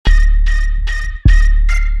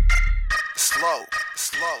slow.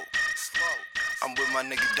 I'm with my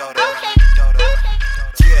nigga Dodo.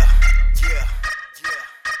 Yeah.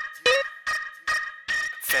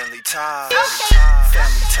 Family ties.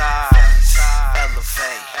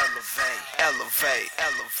 Elevate.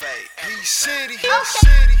 He city.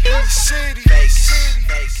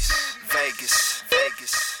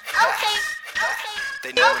 Vegas.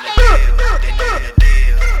 They know when the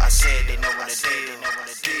deal. I said they know when the deal.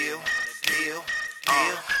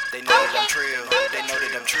 They know that I'm trill.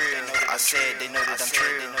 I said they know that I'm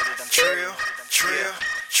trill.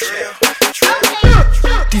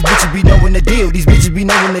 These bitches be knowing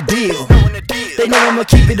the deal. They know I'ma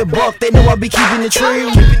keep it a buck. They know I be keeping it trill.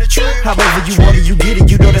 However you want it, you get it.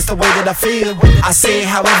 You know that's the way that I feel. I said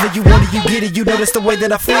however you want it, you get it. You know that's the way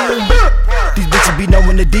that I feel. These bitches be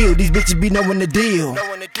knowing the deal.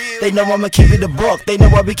 They know I'ma keep it a buck. They know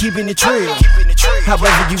I be keeping it trill.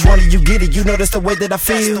 However you want it, you get it. You know that's the way that I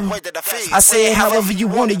feel. I said however you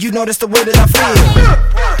want it, you know that's the way that I feel.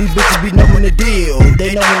 These bitches be knowing the deal.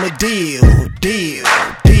 They knowing the deal.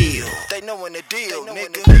 They knowing the deal,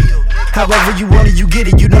 nigga. However you want it, you get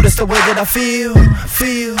it. You know that's the way that I feel.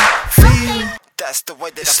 That's the way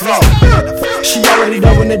that Slow. She already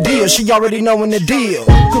knowin' the deal.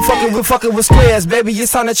 Quit fucking with squares, baby.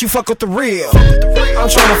 It's time that you fuck with the real. I'm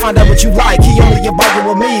tryna find out what you like. He only about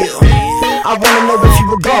you a meal. I wanna know if you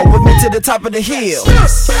would go with me to the top of the hill.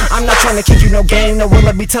 I'm not tryna kick you no game, no will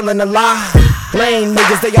I be telling a lie. Lame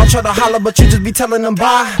niggas, they all try to holler, but you just be telling them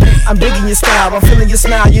bye. I'm digging your style, I'm feeling your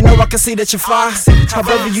smile. You know I can see that you fly.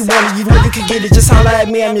 However you want it, you know you can get it. Just holler at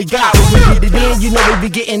me, I'm your guy. When we get it in, you know we be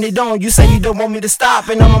getting it on. You say you don't want me to stop,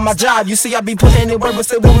 and I'm on my job. You see I be putting in work, but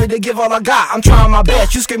still want me to give all I got. I'm trying my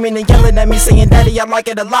best. You screaming and yelling at me, saying daddy, I like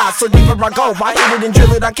it a lot. So deeper I go, I hit it and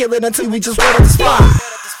drill it, I kill it until we just wait at the spot.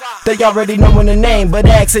 They already knowin' the name, but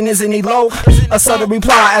asking isn't he low? A subtle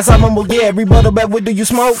reply as I mumble, yeah, rebuttal back, what do you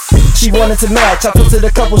smoke? She wanted to match, I took to the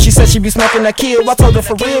couple, she said she be smoking that kill. I told her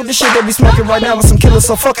for real, this shit they be smoking right now with some killers,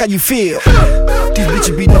 so fuck how you feel. These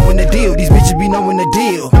bitches be knowing the deal.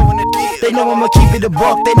 They know I'ma keep it a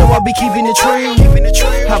buck, they know I be keeping it trill.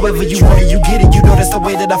 However you want it, you get it, you know that's the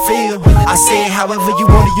way that I feel. I said however you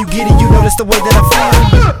want it, you get it, you know that's the way that I feel.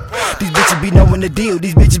 These bitches be knowing the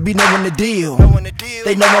deal.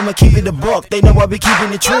 They know I'ma keep it a buck, they know I be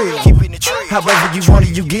keeping it trill. However you want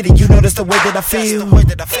it, you get it, you know that's the way that I feel.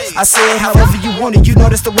 I said however you want it, you know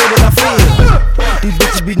that's the way that I feel. These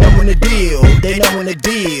bitches be knowing the deal. They knowing the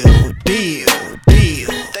deal. They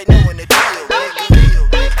knowing the deal,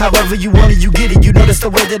 nigga. However you want it, you get it, you know that's the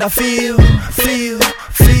way that I feel.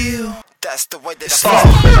 That's the way that Slow. I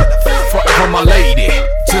feel. Forever my lady,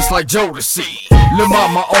 just like Jodeci. Lil'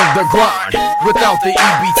 mama on the grind, without the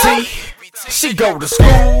EBT. She go to school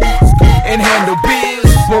and handle biz,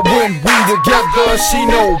 but when we together, she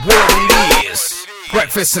know what it is.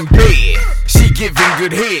 Breakfast in bed, she giving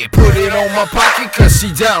good head. Put it on my pocket, cause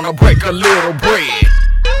she down to break a little bread.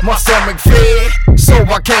 My stomach fed, so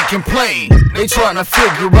I can't complain. They tryna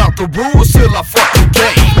figure out the rules till I fucking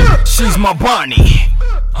game. She's my Bonnie,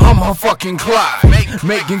 I'm her fucking Clyde.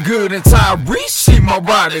 Making good in Tyrese, she my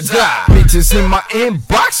ride or die. Bitches in my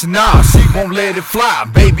inbox, nah, she won't let it fly.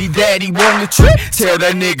 Baby daddy want the trick, tell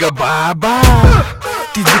that nigga bye-bye.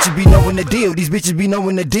 These bitches be knowing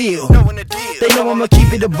the deal. They know I'ma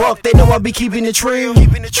keep it a buck, they know I be keeping it trill.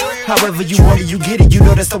 However you want it, you get it, you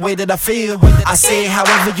know that's the way that I feel. I said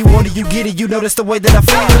however you want it, you get it, you know that's the way that I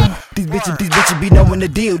feel. These bitches be knowing the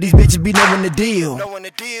deal.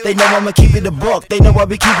 They know I'ma keep it a buck, they know I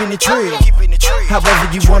be keeping it trill. However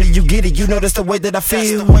you want it, you get it, you know that's the way that I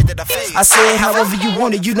feel. I said however you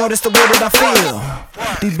want it, you know that's the way that I feel.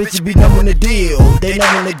 These bitches be knowing the deal. They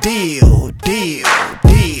knowing the deal.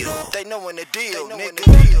 They knowing the deal,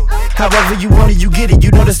 nigga. However you want it, you get it,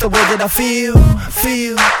 you know that's the way that I feel.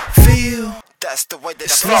 That's the way that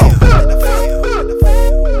Slow. I feel.